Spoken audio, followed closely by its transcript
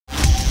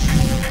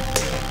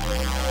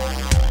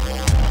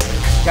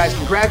Guys,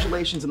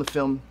 congratulations on the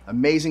film.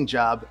 Amazing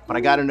job. But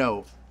I gotta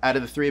know, out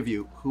of the three of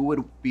you, who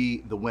would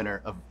be the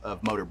winner of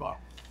Motorball?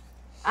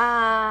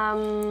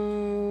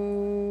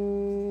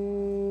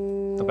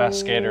 The best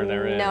skater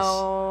there is.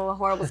 No,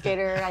 horrible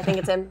skater. I think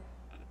it's him.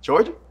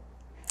 George?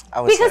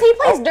 Because he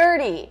plays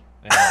dirty.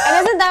 Yeah.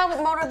 And isn't that what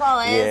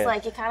Motorball is? Yeah.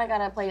 Like, you kind of got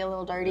to play a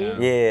little dirty.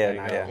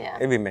 Yeah.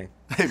 It'd be me.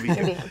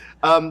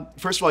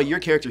 First of all, your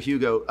character,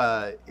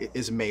 Hugo,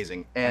 is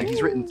amazing. And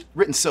he's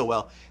written so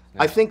well.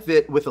 Yeah. I think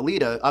that with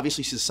Alita,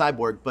 obviously she's a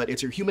cyborg, but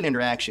it's her human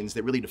interactions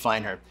that really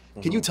define her.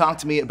 Can you talk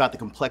to me about the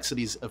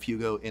complexities of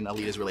Hugo and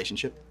Alita's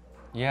relationship?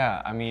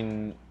 Yeah, I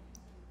mean,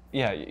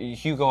 yeah,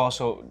 Hugo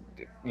also,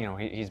 you know,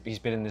 he's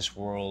been in this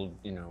world,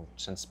 you know,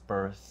 since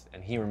birth,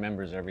 and he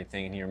remembers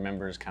everything, and he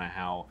remembers kind of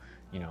how,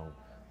 you know,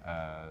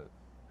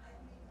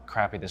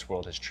 crappy this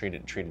world has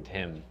treated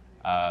him.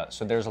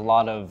 So there's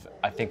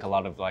I think a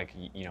lot of like,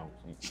 you know,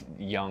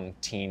 young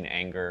teen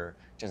anger.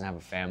 He doesn't have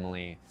a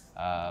family,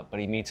 but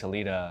he meets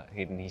Alita,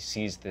 and he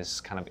sees this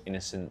kind of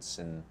innocence,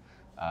 and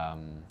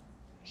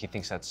he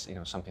thinks that's, you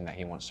know, something that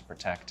he wants to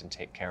protect and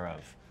take care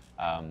of.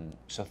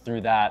 So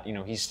through that, you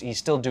know, he's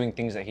still doing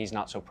things that he's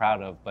not so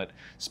proud of, but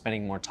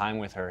spending more time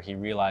with her, he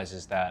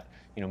realizes that,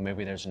 you know,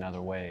 maybe there's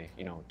another way,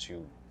 you know,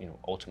 to, you know,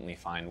 ultimately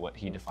find what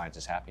he defines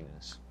as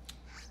happiness.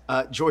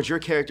 George, your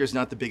character is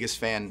not the biggest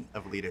fan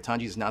of Alita.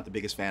 Tanji is not the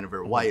biggest fan of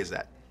her. Why is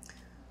that?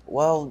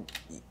 Well,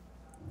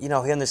 you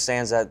know, he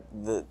understands that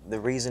the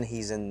reason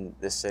he's in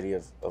this city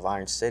of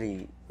Iron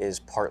City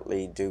is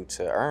partly due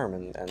to Erm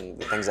and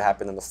the things that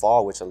happened in the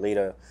fall, which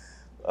Alita,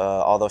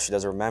 although she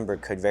doesn't remember,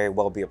 could very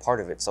well be a part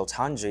of it. So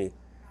Tanji,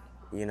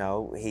 you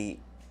know, he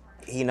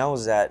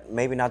knows that,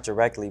 maybe not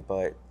directly,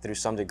 but through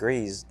some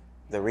degrees,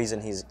 the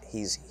reason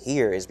he's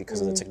here is because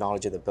of the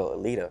technology that built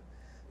Alita.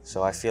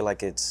 So I feel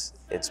like it's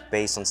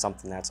based on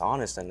something that's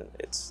honest, and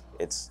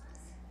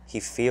I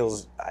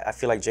feel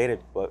like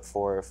jaded, but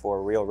for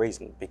a real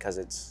reason, because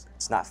it's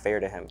not fair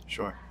to him.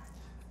 Sure.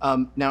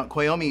 Now,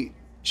 Kwayomi,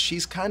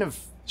 she's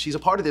a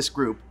part of this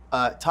group.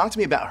 Talk to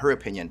me about her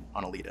opinion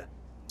on Alita.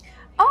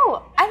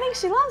 Oh, I think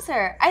she loves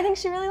her. I think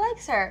she really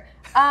likes her.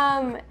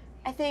 I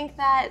think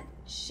that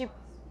she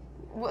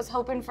was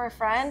hoping for a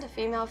friend, a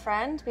female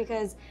friend,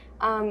 because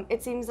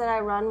it seems that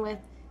I run with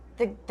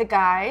the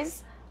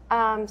guys.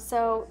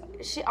 So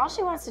all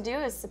she wants to do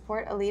is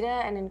support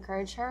Alita and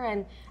encourage her,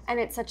 and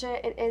it's a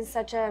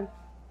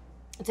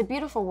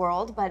beautiful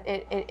world, but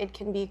it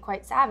can be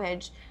quite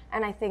savage.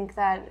 And I think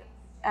that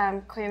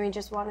Kwayomi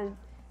just wanted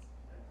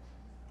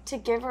to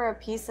give her a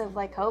piece of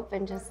like hope,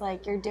 and just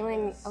like, you're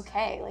doing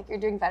okay, like you're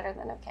doing better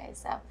than okay.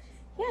 So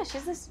yeah,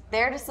 she's just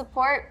there to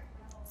support.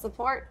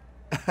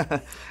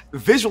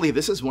 Visually,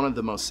 this is one of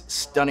the most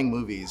stunning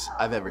movies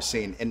I've ever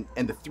seen, and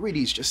the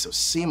 3D is just so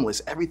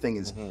seamless.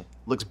 Everything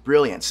looks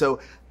brilliant. So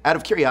out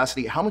of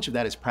curiosity, how much of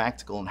that is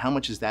practical, and how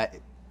much is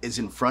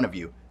in front of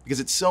you? Because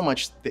it's so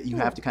much that you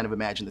have to kind of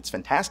imagine that's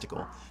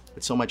fantastical,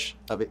 but so much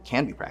of it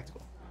can be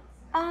practical.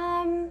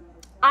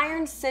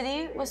 Iron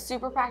City was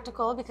super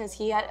practical because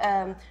he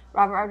had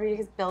Robert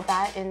Rodriguez built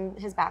that in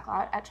his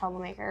backlot at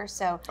Troublemaker.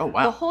 So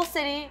the whole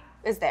city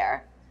is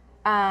there.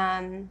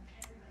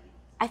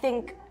 I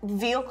think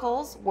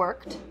vehicles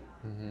worked.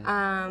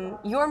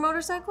 Your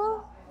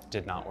motorcycle?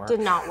 Did not work.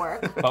 Did not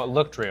work. But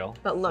looked real.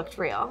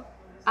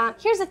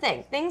 Here's the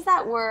thing, things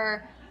that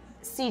were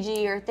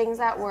CG or things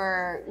that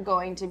were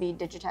going to be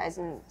digitized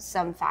in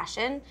some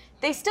fashion,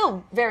 they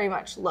still very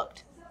much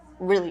looked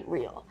really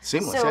real.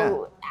 Seamless,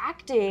 so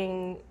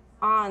acting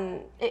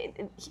on,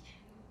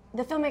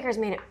 the filmmakers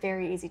made it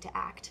very easy to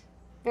act.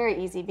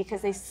 Very easy,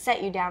 because they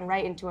set you down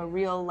right into a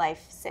real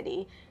life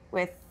city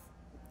with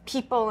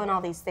people and all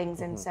these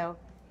things, and so,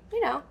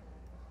 you know,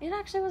 it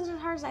actually wasn't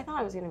as hard as I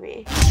thought it was going to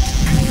be.